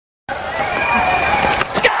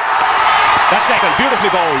That's taken,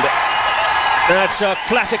 beautifully bowled. That's a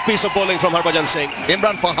classic piece of bowling from Harbhajan Singh.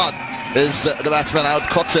 Imran Fahad is the batsman out.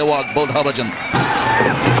 Caught Sehwag, bowled Harbhajan.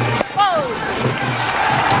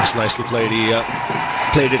 It's nicely played. He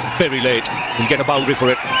played it very late. He'll get a boundary for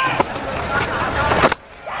it.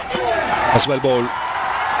 As well bowled.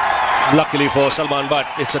 Luckily for Salman Butt,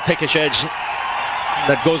 it's a thickish edge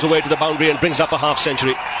that goes away to the boundary and brings up a half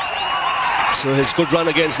century. So his good run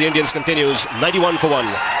against the Indians continues. 91 for 1.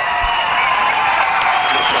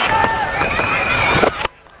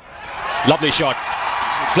 Lovely shot.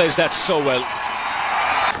 He plays that so well.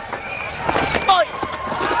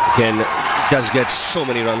 Again, does get so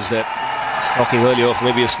many runs there. Talking earlier off,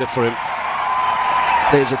 maybe a slip for him.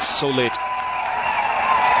 Plays it so late.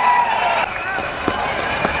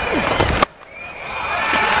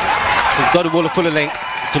 He's got to bowl a fuller length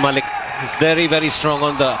to Malik. He's very, very strong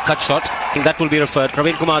on the cut shot. And that will be referred.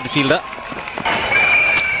 Praveen Kumar, the fielder.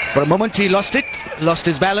 For a moment he lost it, lost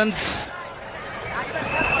his balance.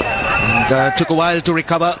 And took a while to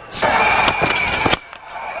recover.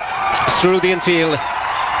 Through the infield.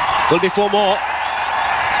 Will be 4 more.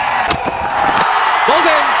 Bowled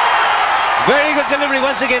in. Very good delivery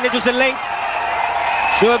once again. It was the length.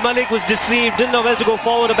 Sure, Malik was deceived. Didn't know where to go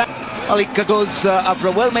forward or back. Malik goes after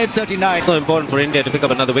a well-made 39. So important for India to pick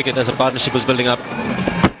up another wicket as a partnership was building up.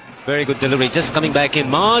 Very good delivery. Just coming back in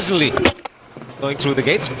marginally. Going through the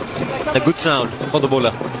gate. A good sound for the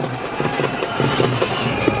bowler.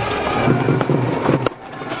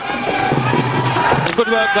 Good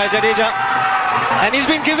work by Jadeja. And he's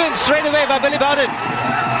been given straight away by Billy Bowden.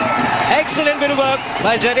 Excellent bit of work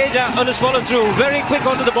by Jadeja on his follow-through. Very quick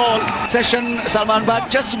onto the ball. Session, Salman Butt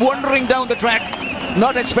just wandering down the track.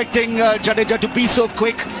 Not expecting Jadeja to be so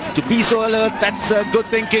quick, to be so alert. That's good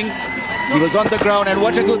thinking. He was on the ground, and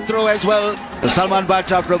what a good throw as well. Salman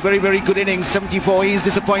Butt, after a very, very good innings, 74. He's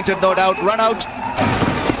disappointed, no doubt. Run out.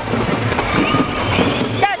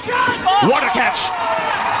 What a catch!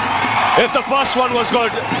 If the first one was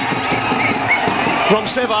good from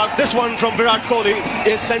Sehwag, this one from Virat Kohli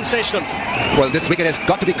is sensational. Well, this wicket has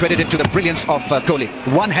got to be credited to the brilliance of Kohli.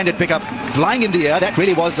 One-handed pickup, flying in the air. That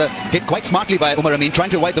really was hit quite smartly by Umar Amin, trying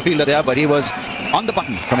to avoid the fielder there, but he was on the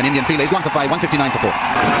button from an Indian fielder. He's 1 for 5, 159 for 4.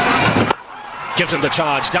 Gives him the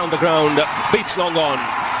charge, down the ground, beats long on.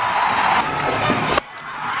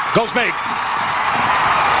 Goes big.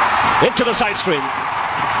 Into the side string.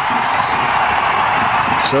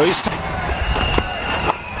 So he's...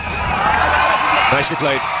 Nicely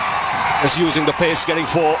played. Just using the pace, getting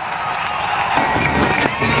 4.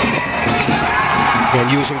 Again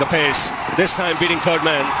using the pace. This time beating third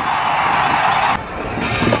man.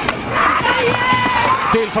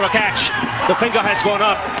 Deal for a catch. The finger has gone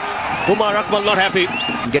up. Umar Akmal not happy.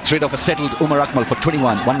 Gets rid of a settled Umar Akmal for 21,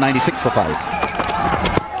 196 for 5.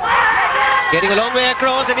 Getting a long way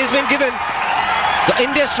across, and he's been given. So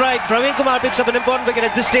India strike. Praveen Kumar picks up an important wicket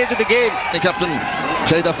at this stage of the game. The captain,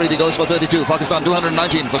 Shahid Afridi, goes for 32. Pakistan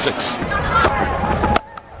 219 for 6.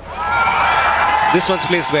 This one's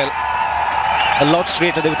placed well. A lot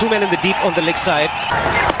straighter. There were 2 men in the deep on the leg side.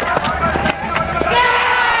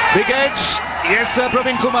 Big edge. Yes,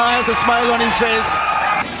 Praveen Kumar has a smile on his face.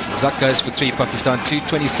 Zak goes for 3. Pakistan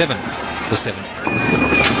 227 for 7.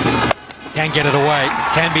 Can get it away.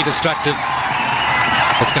 Can be destructive.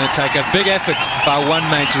 It's going to take a big effort by one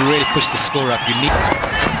man to really push the score up. You need...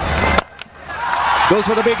 Goes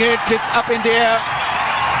for the big hit. It's up in the air.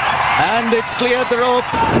 And it's cleared the rope.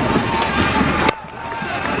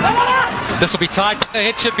 This will be tight. The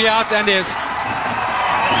hit should be out, and is.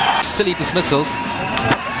 Silly dismissals.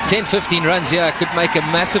 10-15 runs here could make a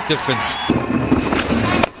massive difference.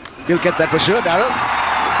 You'll get that for sure, Darryl.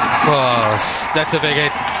 Oh, that's a big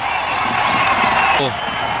hit.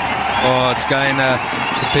 Oh, it's going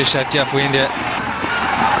push out here for India.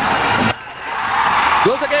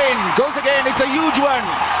 Goes again, it's a huge one.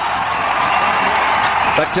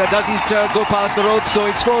 But doesn't go past the rope, so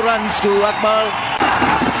it's 4 runs to Akmal.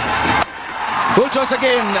 Full toss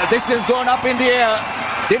again, this is gone up in the air.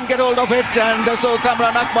 Didn't get hold of it, and so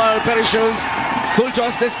Kamran Akmal perishes. Full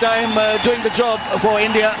toss this time, doing the job for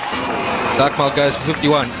India. So Akmal goes for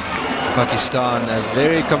 51. Pakistan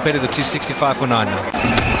very competitive, 265 for 9 now.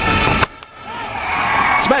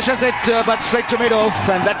 Smashes it, but straight to mid-off,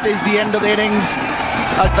 and that is the end of the innings.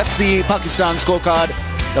 That's the Pakistan scorecard.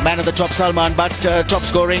 The man at the top, Salman Butt, top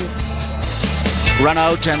scoring. Run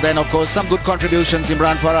out, and then of course some good contributions.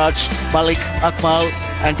 Imran Faraj, Malik, Akmal,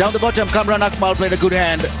 and down the bottom, Kamran Akmal played a good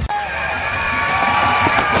hand.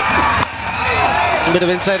 A bit of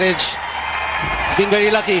inside edge. Been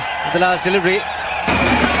very lucky with the last delivery.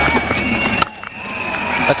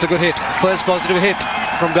 That's a good hit. First positive hit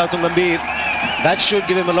from Gautam Gambhir. That should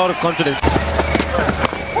give him a lot of confidence.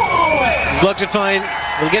 He's worked it fine.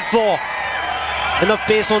 Will get 4. Enough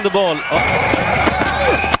pace on the ball.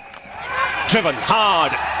 Driven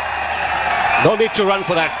hard. No need to run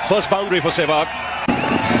for that. First boundary for Sehwag.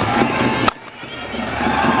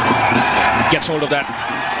 Gets hold of that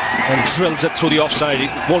and drills it through the offside. He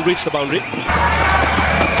won't reach the boundary.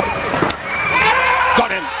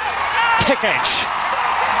 Got him. Thick edge.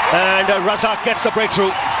 And Razak gets the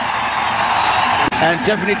breakthrough. And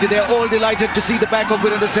definitely they're all delighted to see the back of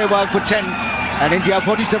Virendra Sehwag for 10 and India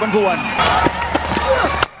 47 for 1.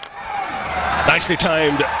 Nicely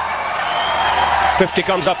timed. 50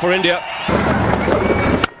 comes up for India.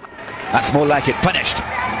 That's more like it. Punished.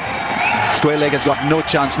 Square leg has got no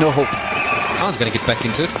chance, no hope. Khan's going to get back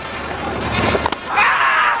into it.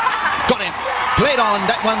 Got him. Played on.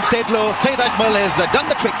 That one stayed low. Saeed Ajmal has done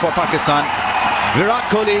the trick for Pakistan. Virat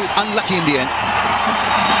Kohli unlucky in the end.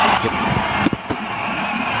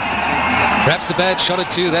 Perhaps a bad shot or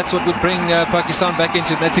two. That's what would bring Pakistan back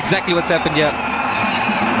into it. That's exactly what's happened here.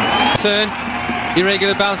 Turn.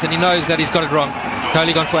 Irregular bounce, and he knows that he's got it wrong.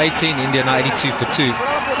 Kohli gone for 18. India now 82 for 2.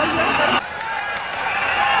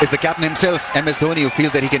 It's the captain himself, MS Dhoni, who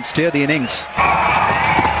feels that he can steer the innings.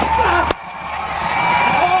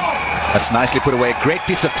 That's nicely put away. Great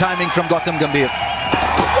piece of timing from Gautam Gambhir.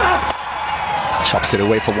 Chops it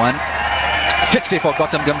away for 1. 50 for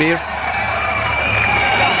Gautam Gambhir.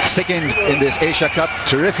 Second in this Asia Cup.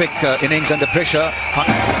 Terrific innings under pressure.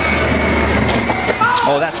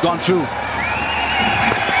 Oh, that's gone through.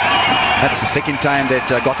 That's the second time that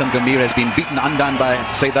Gautam Gambhir has been beaten undone by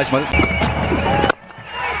Saeed Ajmal.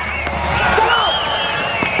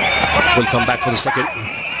 Will come back for the second.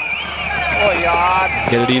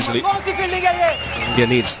 Get it easily. India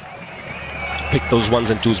needs to pick those 1s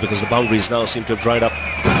and 2s because the boundaries now seem to have dried up.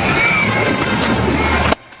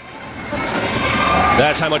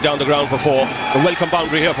 That's hammered down the ground for 4. A welcome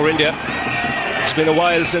boundary here for India. It's been a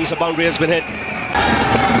while since a boundary has been hit.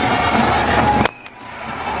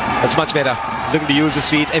 That's much better. Looking to use his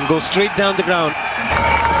feet and go straight down the ground.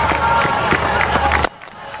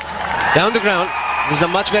 Down the ground. This is a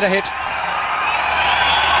much better hit.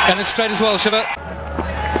 And it's straight as well, Shiva.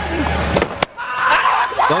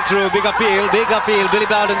 Gone through. Big appeal. Billy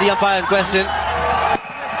Bowden, the umpire in question.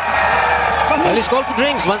 Well, he's called for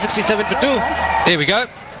drinks. 167 for 2. There we go.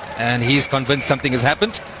 And he's convinced something has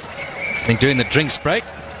happened. I think during the drinks break,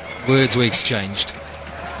 words were exchanged.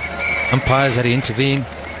 Umpires had to intervene.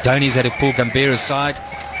 Dhoni's had to pull Gambhir aside.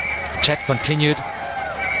 Chat continued.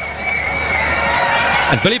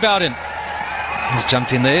 And Billy Bowden has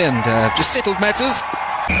jumped in there and just settled matters.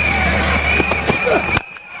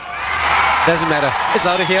 Doesn't matter. It's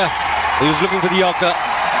out of here. He was looking for the Yorker.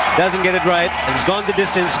 Doesn't get it right. And he's gone the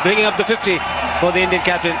distance, bringing up the 50 for the Indian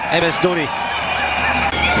captain, MS Dhoni.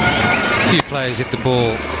 Few players hit the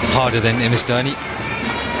ball harder than MS Dhoni.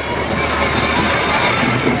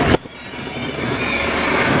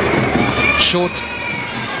 Short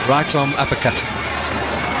right arm uppercut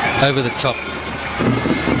over the top.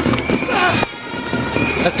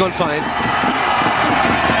 That's gone fine.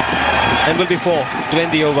 And will be 4 to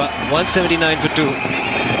end the over. 179 for 2.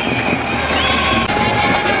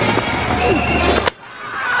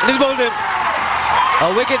 And he's bowled him.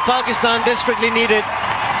 A wicket Pakistan desperately needed.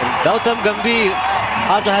 And Gautam Gambhir,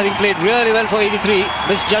 after having played really well for 83,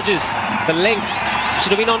 misjudges the length.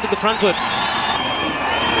 Should have been onto the front foot.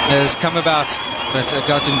 Has come about that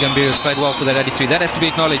Gautam Gambhir has played well for that 83. That has to be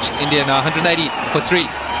acknowledged. India now 180 for 3.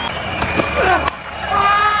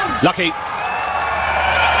 Lucky.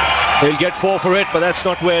 He'll get 4 for it, but that's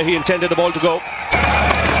not where he intended the ball to go.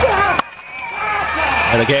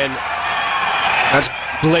 And again, that's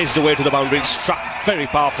blazed away to the boundary, struck very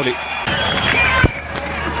powerfully.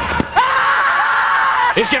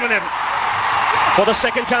 He's given him. For the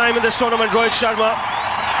second time in this tournament, Rohit Sharma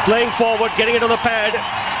playing forward, getting it on the pad,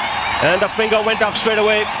 and the finger went up straight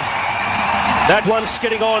away. That one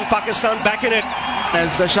skidding on, Pakistan back in it.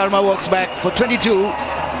 As Sharma walks back for 22,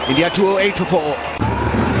 India 208 for 4.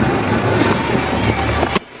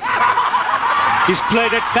 He's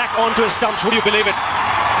played it back onto his stumps. Would you believe it?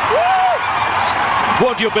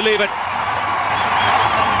 Would you believe it?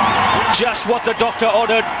 Just what the doctor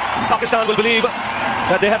ordered. Pakistan will believe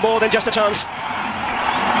that they have more than just a chance.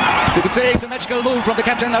 You could say it's a magical move from the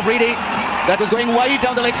captain Afridi. That was going wide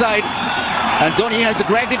down the leg side. And Dhoni has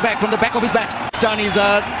dragged it back from the back of his bat. Pakistanis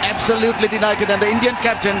are absolutely delighted, and the Indian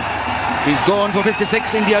captain is gone for 56.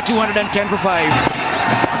 India 210 for 5.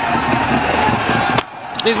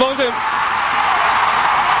 He's bowled him.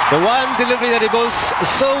 The one delivery that he bowls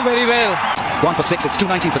so very well. 1 for 6, it's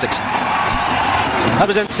 219 for 6.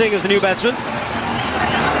 Harbhajan Singh is the new batsman.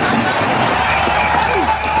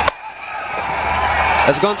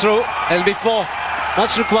 Has gone through. It'll be 4.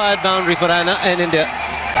 Much required boundary for Raina and India.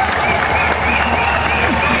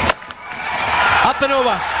 Up and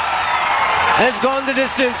over. Has gone the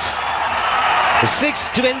distance. 6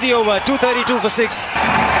 to end the over. 232 for 6.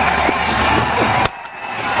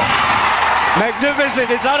 Magnificent.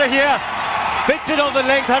 It's out of here. Picked it over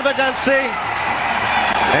length. Harbhajan Singh.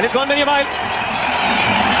 And it's gone many a mile.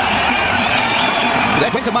 That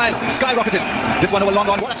went a mile, skyrocketed. This one over long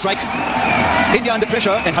on, what a strike. India under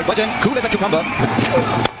pressure and Harbhajan cool as a cucumber.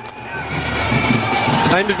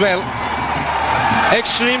 Timed it well.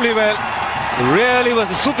 Extremely well. Really was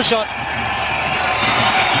a super shot.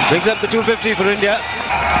 Brings up the 250 for India.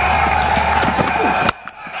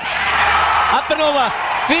 Up and over.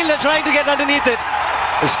 Fielder trying to get underneath it.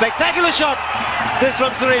 A spectacular shot. This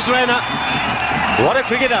from Suresh Raina. What a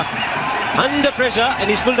cricketer. Under pressure, and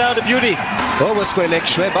he's pulled out a beauty. Over square leg,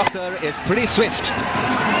 Shoaib Akhtar is pretty swift,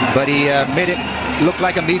 but he made it look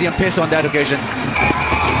like a medium pace on that occasion.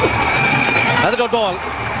 Another dot ball.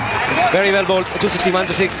 Very well bowled. 261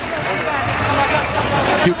 to 6.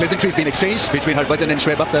 Few pleasantries being exchanged between Harbhajan and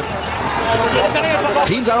Shoaib Akhtar.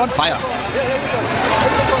 Teams are on fire.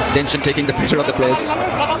 Tension taking the better of the players.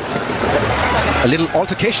 A little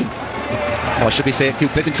altercation, or should we say a few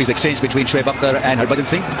pleasantries exchanged between Shoaib Akhtar and Harbhajan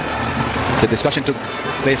Singh. The discussion took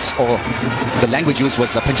place, or the language used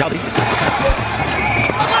was Punjabi.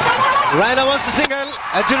 Raina wants the single,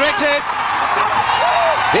 directed.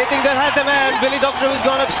 They think they've had the man. Billy Doctor has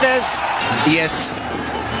gone upstairs. Yes,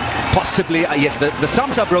 possibly, yes, the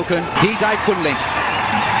stumps are broken. He died full length.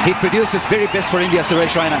 He produced his very best for India,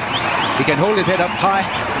 Suresh Raina. He can hold his head up high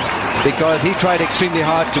because he tried extremely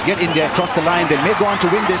hard to get India across the line. They may go on to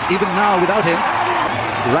win this even now without him.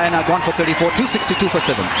 Raina gone for 34, 262 for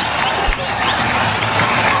 7.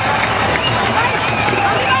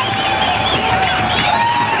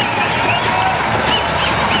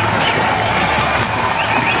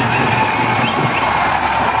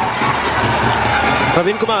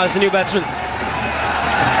 Praveen Kumar is the new batsman.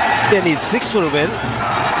 They need 6 for a win.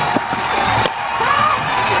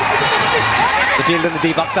 The field in the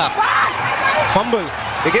deep. Akhtar. Fumble.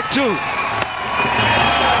 They get 2.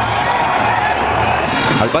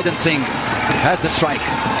 Harbhajan Singh has the strike.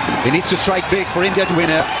 He needs to strike big for India to win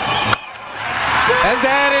it. And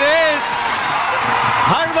there it is.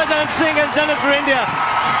 Harbhajan Singh has done it for India.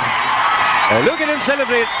 Look at him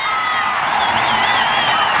celebrate.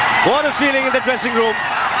 What a feeling in the dressing room.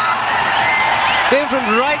 Came from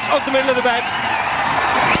right off the middle of the bat.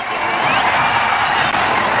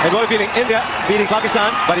 And what a feeling. India beating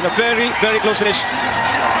Pakistan, but in a very, very close finish.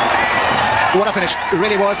 What a finish. It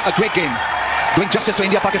really was a great game. Doing justice to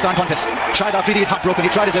India-Pakistan contest. Shahid Afridi is heartbroken.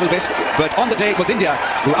 He tried his level best. But on the day, it was India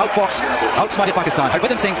who outsmarted Pakistan.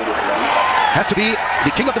 Harbhajan Singh has to be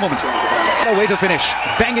the king of the moment. What a way to finish.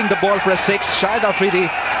 Banging the ball for a 6. Shahid Afridi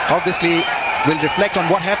obviously will reflect on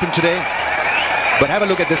what happened today. But have a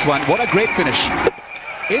look at this one. What a great finish.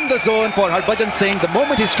 In the zone for Harbhajan Singh. The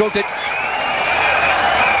moment he stroked it,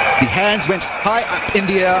 the hands went high up in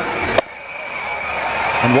the air.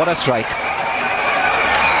 And what a strike.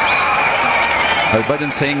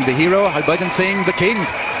 Harbhajan Singh, the hero. Harbhajan Singh, the king.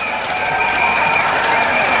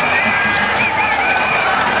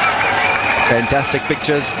 Fantastic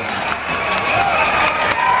pictures.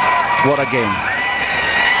 What a game.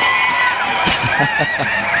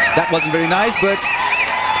 That wasn't very nice, but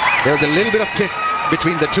there was a little bit of tiff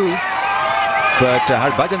between the two. But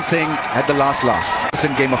Harbhajan Singh had the last laugh. It's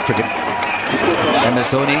in game of cricket.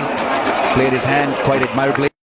 MS Dhoni played his hand quite admirably.